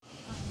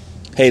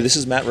Hey, this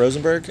is Matt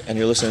Rosenberg, and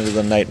you're listening to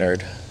The Night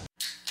Nerd.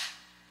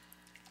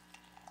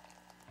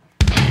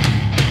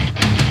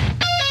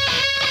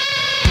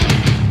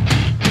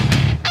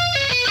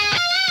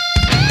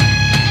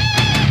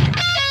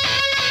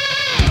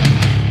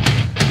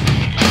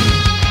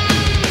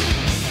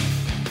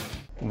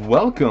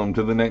 Welcome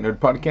to the Night Nerd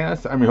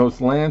Podcast. I'm your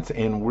host Lance,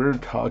 and we're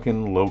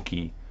talking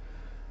Loki.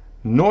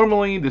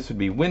 Normally, this would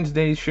be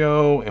Wednesday's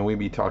show, and we'd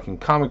be talking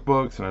comic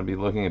books, and I'd be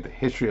looking at the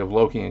history of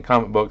Loki and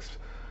comic books.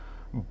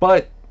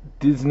 But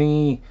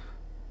Disney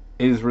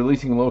is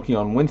releasing Loki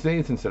on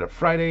Wednesdays instead of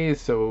Fridays,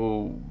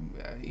 so,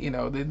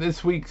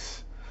 this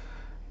week's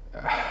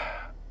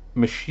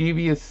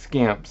mischievous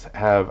scamps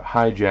have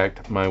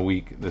hijacked my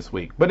week this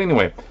week. But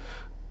anyway,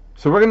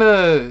 so we're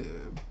going to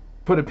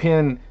put a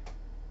pin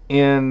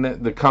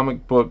in the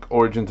comic book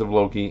origins of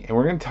Loki, and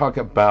we're going to talk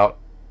about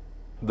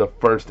the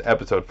first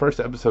episode. First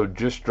episode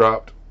just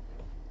dropped.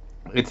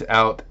 It's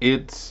out.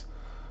 It's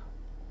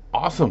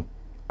awesome.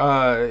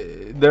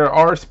 There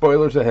are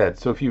spoilers ahead,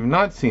 so if you've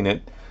not seen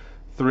it,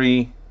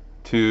 3,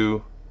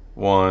 2,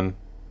 1.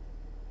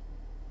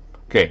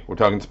 Okay, we're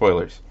talking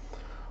spoilers.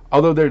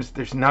 Although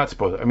there's not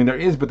spoilers. I mean, there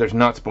is, but there's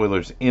not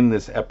spoilers in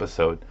this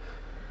episode.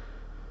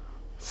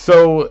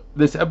 So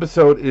this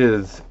episode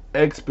is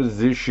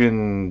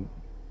exposition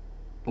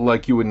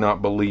like you would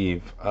not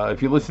believe.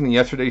 If you listen to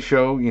yesterday's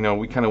show,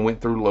 we kind of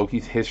went through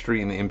Loki's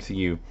history in the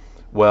MCU.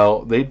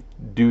 Well, they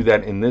do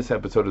that in this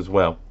episode as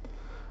well.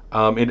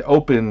 It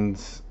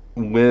opens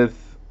with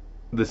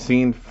the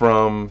scene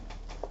from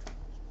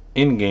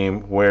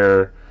Endgame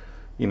where,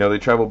 they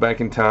travel back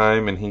in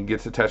time and he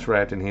gets the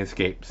Tesseract and he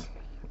escapes.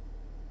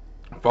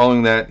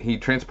 Following that, he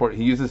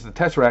uses the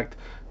Tesseract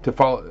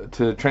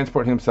to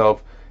transport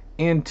himself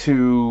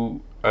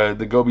into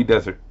the Gobi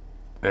Desert.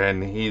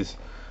 And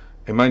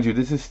mind you,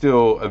 this is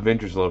still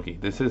Avengers Loki.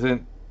 This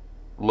isn't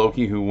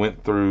Loki who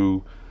went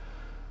through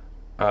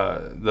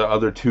the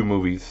other two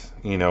movies,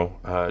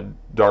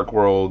 Dark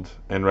World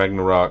and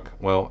Ragnarok,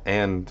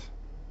 and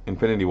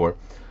Infinity War.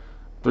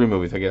 3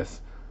 movies, I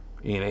guess.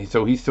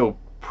 So he's still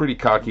pretty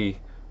cocky.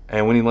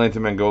 And when he lands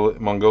in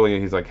Mongolia,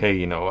 he's like,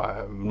 hey,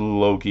 I'm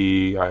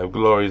Loki, I have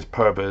glorious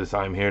purpose,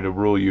 I'm here to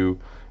rule you.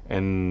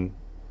 And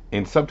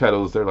in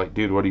subtitles, they're like,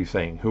 dude, what are you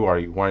saying? Who are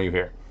you? Why are you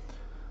here?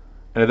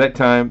 And at that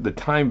time, the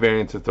Time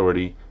Variance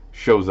Authority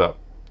shows up.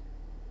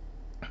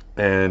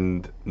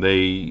 And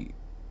they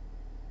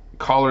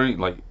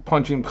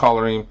punch him,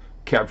 collar him,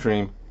 capture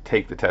him,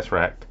 take the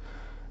Tesseract.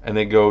 And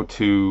they go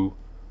to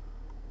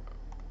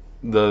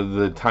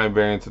the Time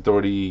Variance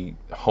Authority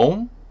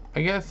home,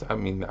 I guess. I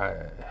mean,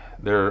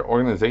 their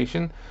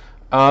organization.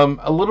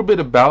 A little bit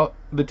about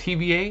the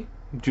TVA,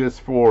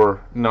 just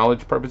for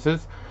knowledge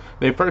purposes.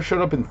 They first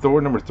showed up in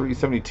Thor number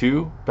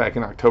 372 back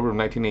in October of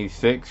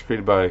 1986,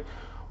 created by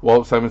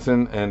Walt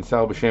Simonson and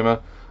Sal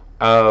Buscema.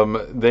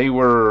 They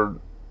were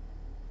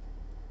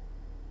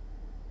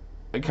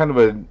kind of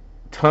a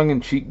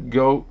tongue-in-cheek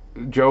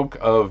joke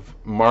of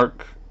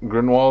Mark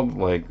Grinwald,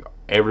 like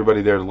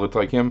everybody there looked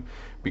like him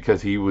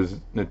because he was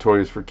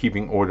notorious for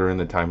keeping order in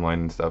the timeline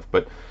and stuff.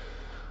 But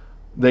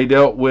they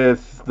dealt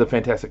with the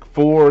Fantastic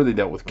Four, they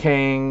dealt with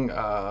Kang,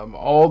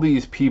 all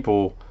these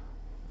people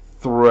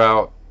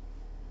throughout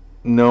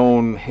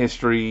known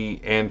history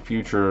and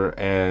future,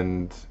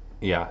 and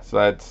yeah,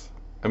 so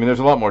there's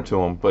a lot more to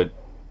them, but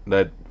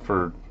that,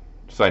 for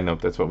side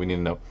note, that's what we need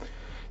to know.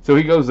 So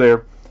he goes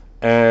there,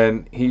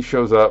 and he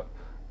shows up,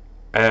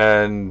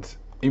 and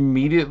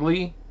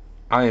immediately,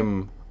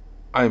 I'm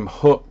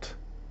hooked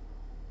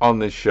on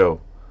this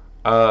show.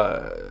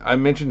 I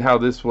mentioned how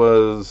this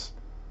was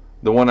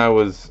the one I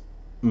was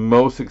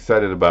most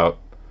excited about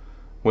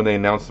when they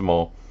announced them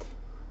all,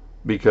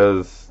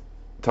 because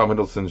Tom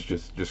Hiddleston's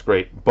just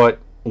great. But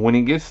when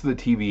he gets to the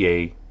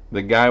TVA,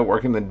 the guy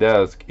working the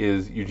desk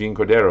is Eugene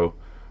Cordero,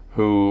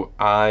 who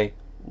I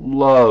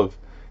love.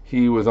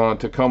 He was on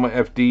Tacoma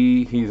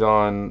FD. He's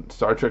on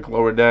Star Trek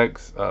Lower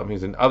Decks.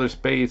 He's in Other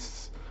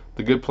Space,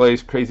 The Good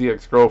Place, Crazy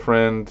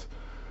Ex-Girlfriend.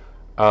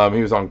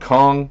 He was on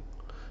Kong.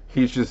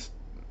 He's just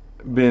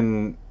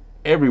been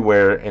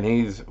everywhere, and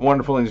he's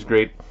wonderful and he's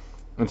great.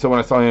 And so when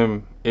I saw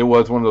him, it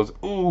was one of those,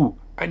 ooh,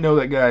 I know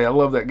that guy. I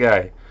love that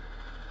guy.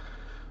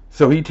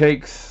 So he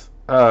takes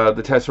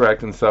the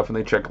Tesseract and stuff, and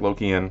they check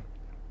Loki in.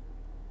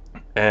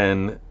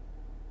 And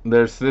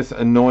there's this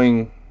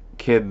annoying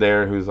kid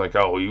there who's like,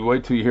 oh, you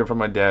wait till you hear from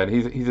my dad.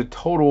 He's a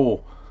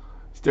total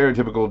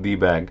stereotypical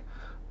D-bag.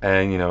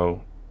 And,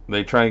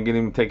 they try and get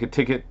him to take a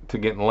ticket to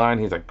get in line.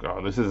 He's like,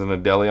 oh, this isn't a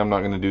deli. I'm not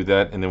going to do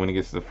that. And then when he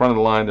gets to the front of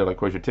the line, they're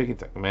like, where's your ticket?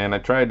 He's like, man, I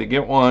tried to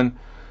get one.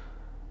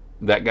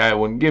 That guy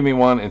wouldn't give me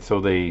one. And so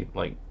they,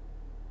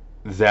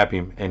 zap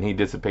him, and he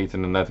dissipates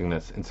into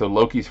nothingness. And so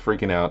Loki's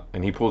freaking out,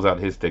 and he pulls out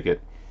his ticket.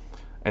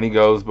 And he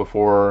goes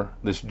before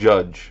this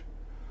judge,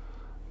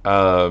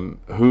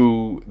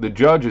 who the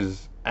judge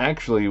is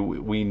actually,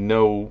 we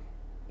know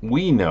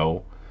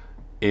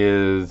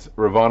is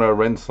Ravonna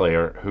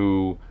Renslayer,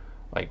 who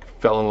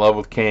fell in love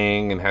with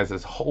Kang and has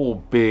this whole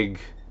big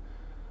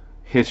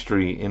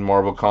history in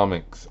Marvel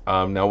Comics.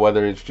 Now,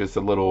 whether it's just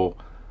a little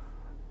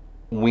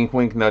wink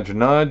wink nudge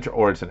nudge,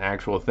 or it's an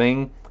actual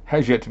thing,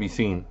 has yet to be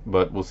seen,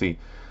 but we'll see.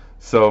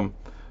 So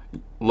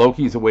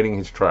Loki's awaiting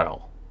his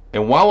trial.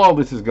 And while all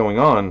this is going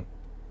on,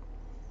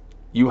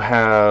 you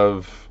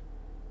have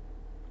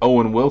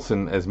Owen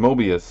Wilson as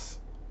Mobius,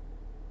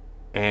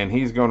 and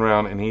he's going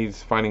around and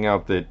he's finding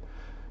out that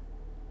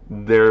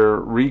their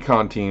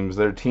recon teams,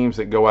 their teams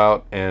that go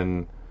out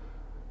and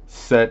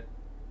set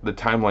the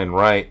timeline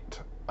right,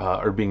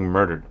 are being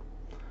murdered.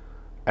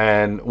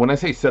 And when I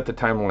say set the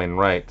timeline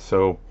right,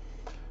 so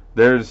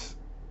there's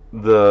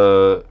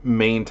the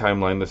main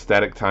timeline, the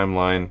static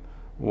timeline,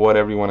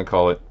 whatever you want to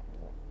call it,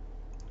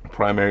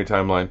 primary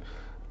timeline,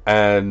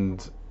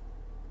 and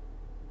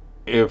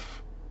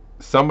if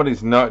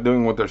somebody's not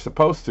doing what they're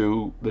supposed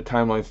to, the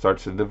timeline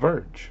starts to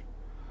diverge.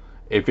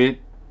 If it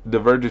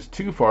diverges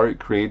too far, it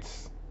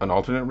creates an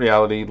alternate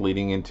reality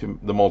leading into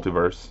the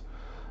multiverse.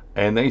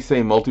 And they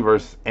say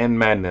multiverse and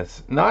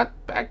madness, not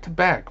back to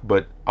back,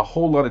 but a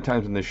whole lot of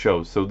times in this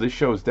show. So this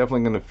show is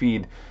definitely going to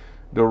feed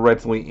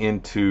directly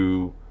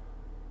into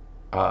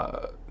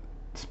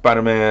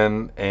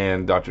Spider-Man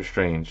and Doctor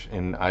Strange,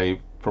 and I,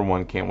 for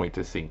one, can't wait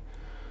to see.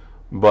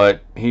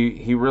 But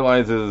he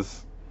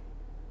realizes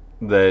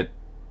that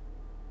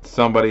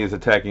somebody is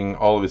attacking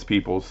all of his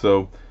people,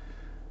 so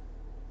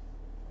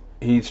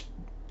he's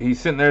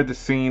sitting there at the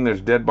scene.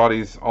 There's dead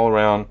bodies all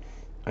around,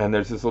 and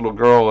there's this little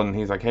girl, and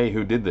he's like, "Hey,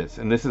 who did this?"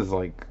 And this is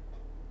like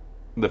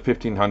the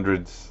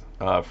 1500s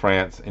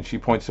France, and she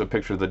points to a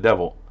picture of the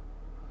devil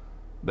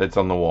that's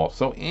on the wall.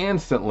 So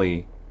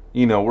instantly,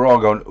 we're all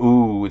going,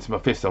 "Ooh, it's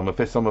Mephisto,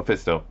 Mephisto,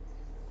 Mephisto."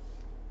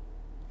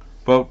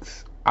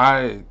 Folks,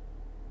 I'm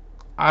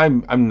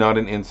not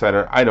an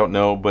insider. I don't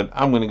know, but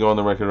I'm going to go on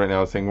the record right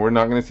now saying we're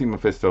not going to see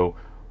Mephisto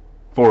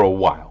for a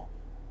while.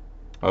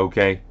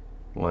 Okay?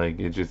 Like,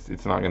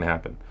 it's not going to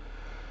happen.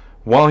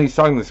 While he's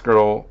talking to this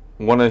girl,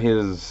 one of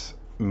his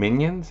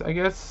minions, I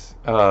guess,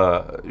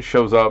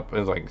 shows up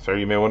and is like, "Sir,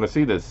 you may want to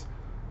see this."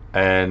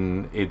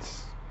 And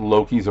it's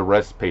Loki's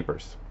arrest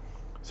papers.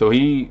 So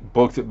he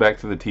books it back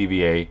to the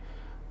TVA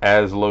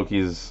as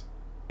Loki's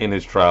in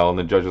his trial, and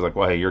the judge is like,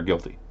 "Well, hey, you're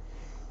guilty."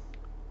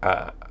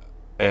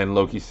 And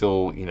Loki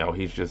still,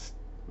 he's just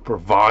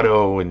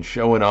bravado and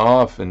showing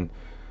off, and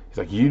he's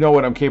like, "You know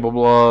what I'm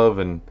capable of?"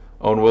 And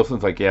Owen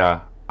Wilson's like,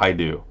 "Yeah, I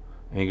do."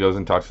 And he goes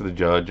and talks to the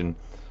judge and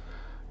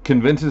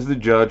convinces the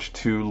judge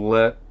to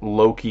let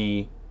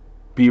Loki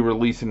be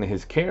released into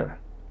his care.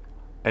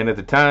 And at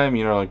the time,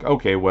 like,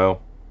 okay,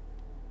 well,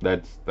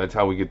 that's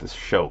how we get this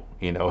show.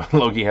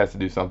 Loki has to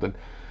do something.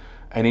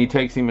 And he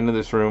takes him into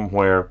this room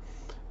where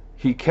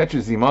he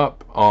catches him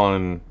up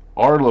on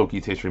our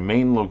Loki's history,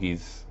 main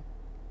Loki's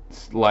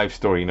life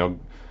story,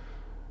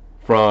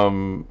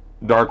 from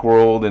Dark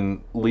World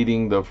and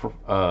leading the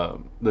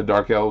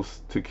Dark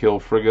Elves to kill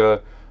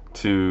Frigga,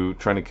 to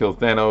trying to kill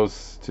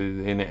Thanos,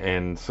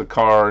 and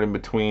Sakaar in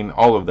between,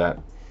 all of that.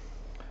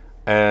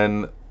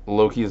 And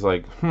Loki's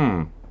like,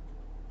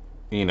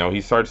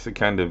 he starts to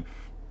kind of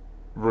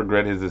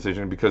regret his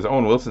decision, because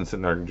Owen Wilson's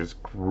sitting there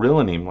just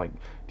grilling him like,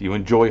 "Do you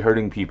enjoy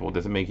hurting people?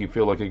 Does it make you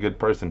feel like a good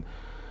person?"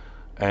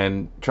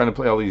 And trying to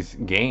play all these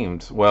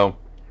games. Well,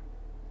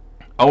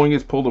 Owen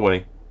gets pulled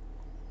away.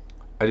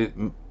 I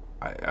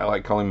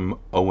like calling him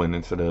Owen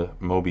instead of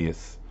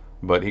Mobius.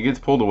 But he gets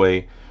pulled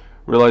away,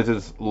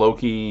 realizes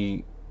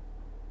Loki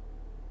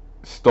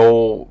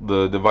stole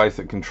the device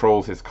that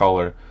controls his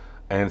collar,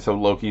 and so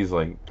Loki's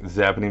like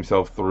zapping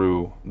himself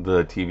through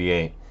the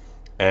TVA.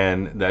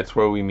 And that's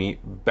where we meet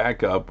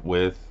back up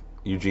with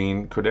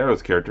Eugene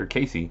Cordero's character,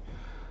 Casey.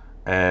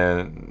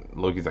 And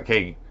Loki's like,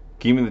 "Hey,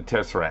 give me the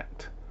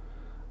Tesseract."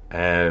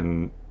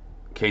 And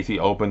Casey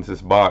opens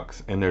this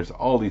box, and there's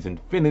all these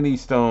Infinity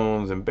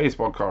Stones and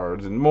baseball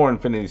cards and more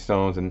Infinity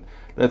Stones. And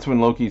that's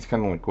when Loki's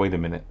kind of like, "Wait a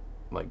minute.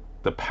 Like,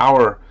 the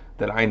power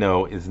that I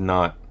know is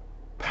not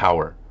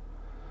power."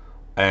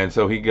 And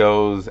so he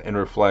goes and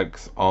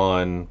reflects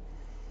on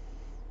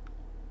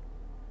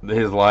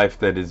his life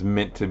that is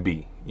meant to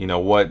be.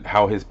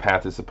 How his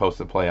path is supposed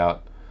to play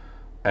out.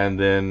 And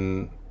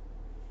then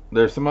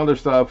there's some other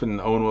stuff, and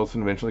Owen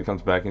Wilson eventually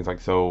comes back and he's like,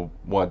 "So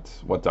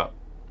what's up?"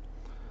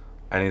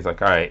 And he's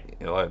like, "All right,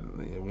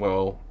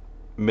 well,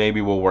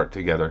 maybe we'll work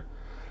together."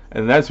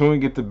 And that's when we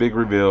get the big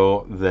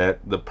reveal that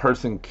the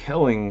person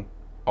killing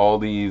all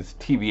these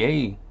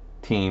TVA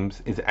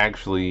teams is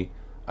actually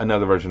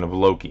another version of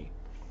Loki.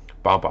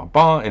 Bah, bah,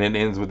 bah, and it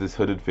ends with this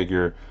hooded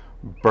figure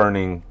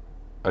burning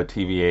a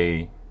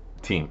TVA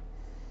team.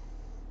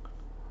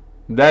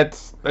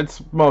 That's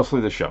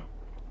mostly the show.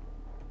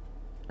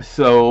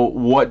 So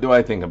what do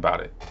I think about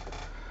it?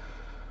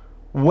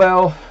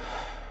 Well,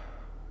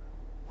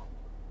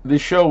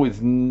 this show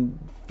is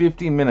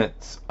 50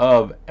 minutes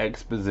of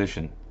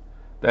exposition.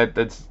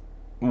 That's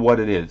what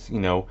it is.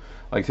 Like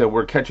I said,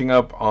 we're catching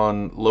up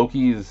on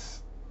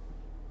Loki's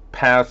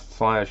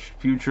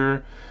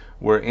past/future.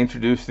 We're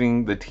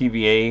introducing the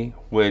TVA,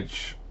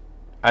 which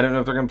I don't know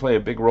if they're going to play a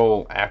big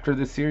role after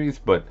this series,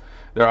 but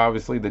they're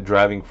obviously the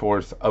driving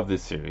force of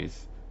this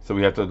series. So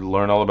we have to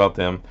learn all about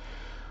them.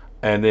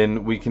 And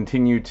then we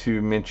continue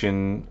to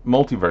mention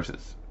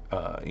multiverses.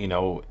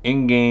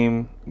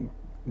 in-game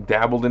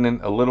dabbled in it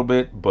a little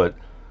bit, but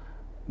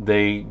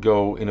they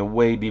go in a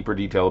way deeper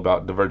detail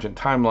about divergent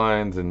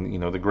timelines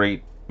and, the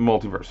great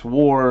multiverse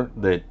war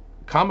that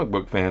comic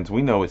book fans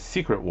we know as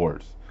Secret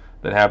Wars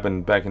that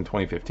happened back in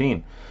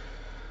 2015.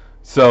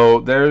 So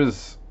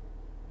there's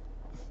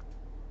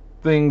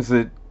things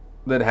that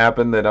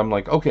happen that I'm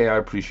like, okay, I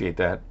appreciate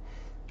that.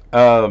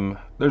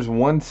 There's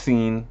one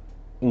scene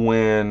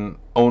when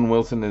Owen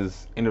Wilson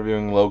is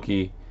interviewing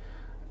Loki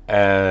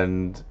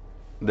and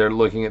they're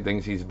looking at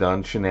things he's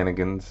done,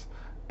 shenanigans,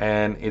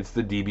 and it's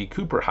the DB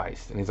Cooper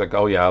heist. And he's like,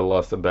 oh yeah, I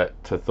lost a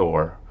bet to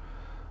Thor.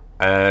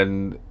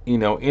 And,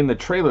 in the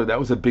trailer, that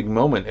was a big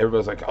moment.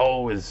 Everybody's like,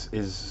 oh,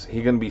 is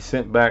he going to be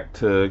sent back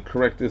to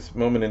correct this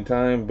moment in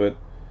time? But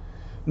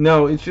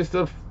no, it's just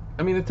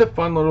it's a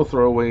fun little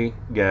throwaway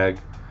gag.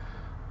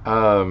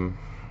 But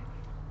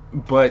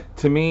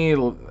to me,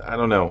 I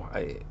don't know.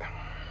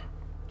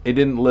 It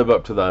didn't live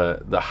up to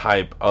the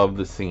hype of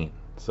the scene.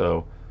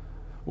 So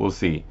we'll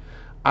see.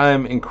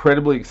 I'm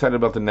incredibly excited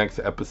about the next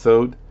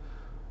episode.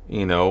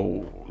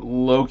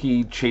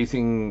 Loki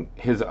chasing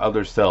his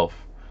other self.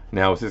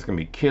 Now, is this going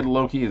to be Kid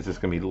Loki? Is this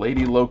going to be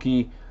Lady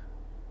Loki?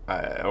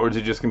 Or is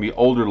it just going to be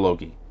older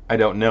Loki? I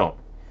don't know.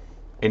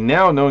 And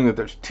now, knowing that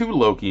there's two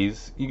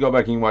Lokis, you go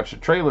back and you watch the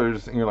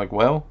trailers, and you're like,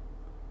 well,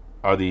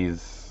 are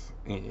these...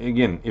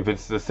 Again, if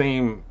it's the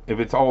same... If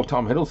it's all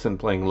Tom Hiddleston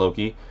playing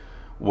Loki,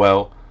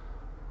 well,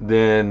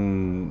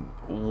 then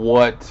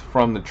what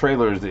from the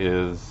trailers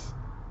is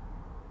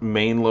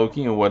main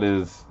Loki and what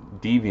is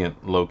deviant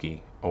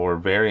Loki? Or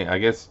variant, I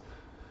guess...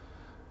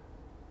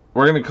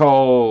 We're going to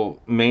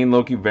call main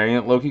Loki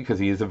variant Loki because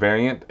he is a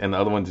variant, and the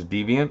other one's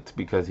deviant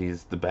because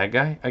he's the bad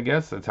guy, I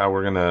guess. That's how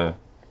we're going to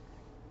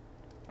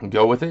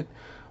go with it.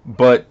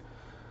 But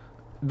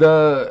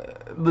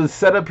the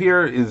setup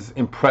here is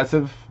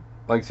impressive.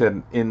 Like I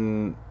said,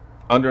 in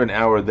under an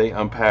hour, they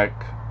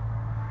unpack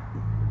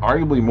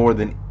arguably more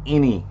than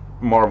any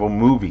Marvel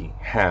movie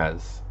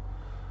has.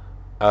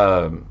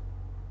 As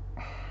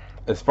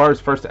far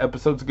as first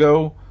episodes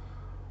go,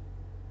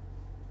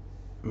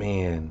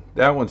 man,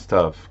 that one's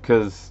tough.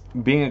 Because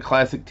being a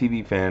classic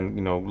TV fan,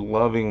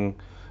 loving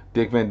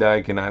Dick Van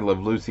Dyke and I Love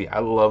Lucy, I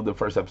love the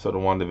first episode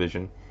of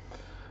WandaVision.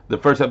 The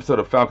first episode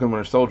of Falcon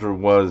Winter Soldier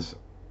was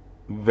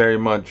very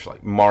much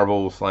like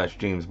Marvel /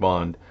 James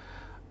Bond.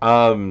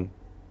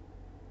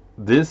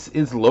 This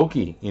is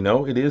Loki,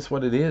 it is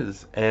what it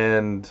is,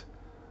 and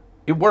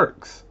it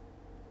works.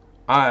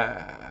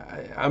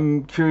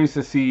 I'm curious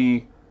to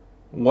see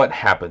what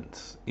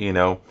happens,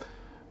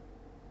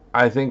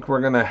 I think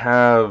we're gonna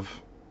have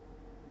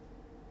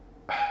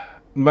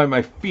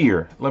my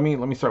fear. Let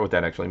me start with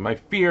that actually. My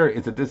fear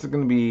is that this is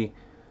gonna be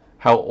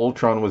how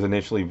Ultron was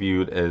initially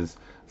viewed, as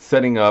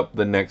setting up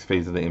the next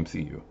phase of the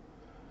MCU.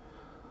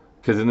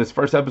 Because in this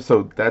first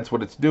episode, that's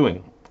what it's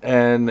doing.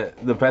 And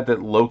the fact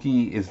that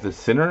Loki is the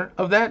center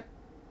of that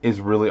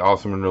is really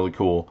awesome and really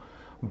cool.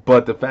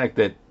 But the fact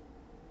that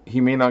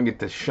he may not get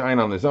to shine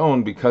on his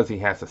own because he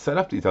has to set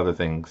up these other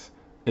things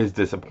is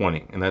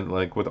disappointing. And that,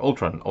 like with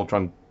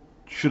Ultron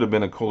should have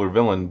been a cooler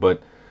villain,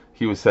 but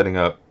he was setting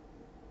up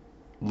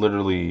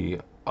literally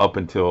up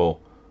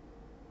until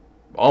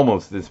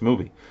almost this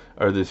movie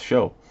or this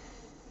show.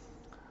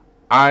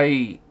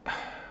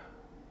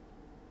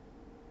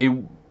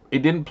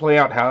 It didn't play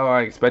out how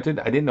I expected.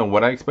 I didn't know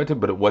what I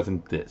expected, but it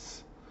wasn't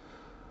this.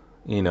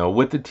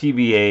 With the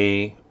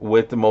TVA,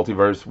 with the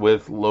multiverse,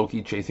 with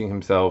Loki chasing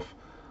himself,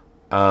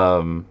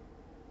 it's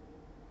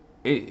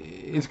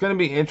going to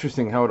be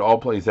interesting how it all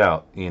plays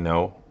out.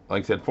 Like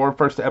I said, for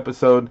first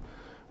episode,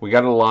 we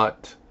got a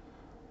lot.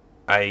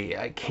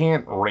 I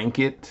can't rank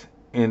it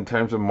in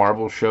terms of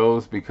Marvel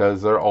shows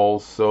because they're all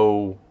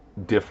so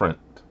different.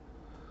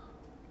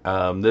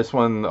 This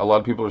one, a lot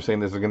of people are saying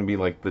this is going to be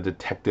like the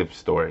detective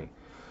story.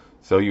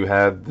 So you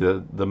had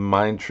the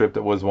mind trip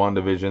that was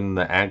WandaVision,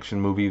 the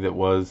action movie that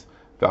was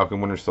Falcon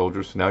Winter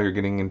Soldier. So now you're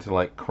getting into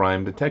like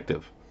crime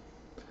detective.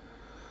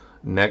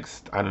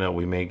 Next, I don't know,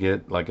 we may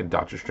get like a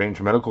Doctor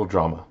Strange medical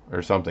drama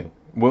or something.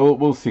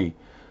 We'll see.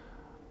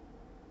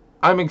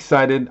 I'm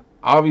excited.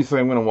 Obviously,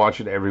 I'm going to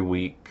watch it every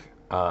week.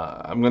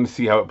 I'm going to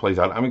see how it plays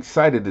out. I'm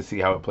excited to see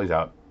how it plays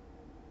out.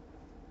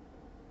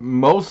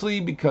 Mostly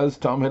because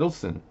Tom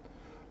Hiddleston.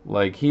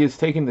 Like, he has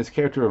taken this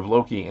character of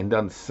Loki and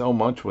done so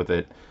much with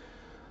it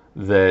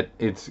that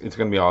it's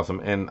going to be awesome.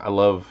 And I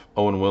love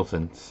Owen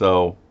Wilson.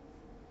 So,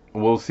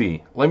 we'll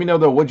see. Let me know,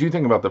 though, what you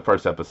think about the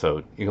first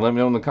episode. You can let me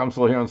know in the comments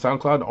below here on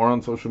SoundCloud or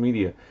on social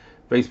media.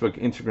 Facebook,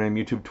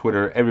 Instagram, YouTube,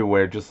 Twitter,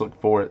 everywhere. Just look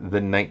for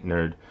The Night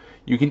Nerd.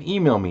 You can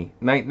email me,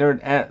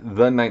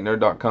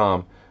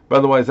 nightnerd@thenightnerd.com. But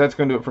otherwise, that's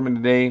going to do it for me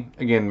today.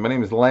 Again, my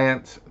name is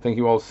Lance. Thank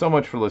you all so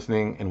much for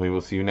listening, and we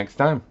will see you next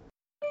time.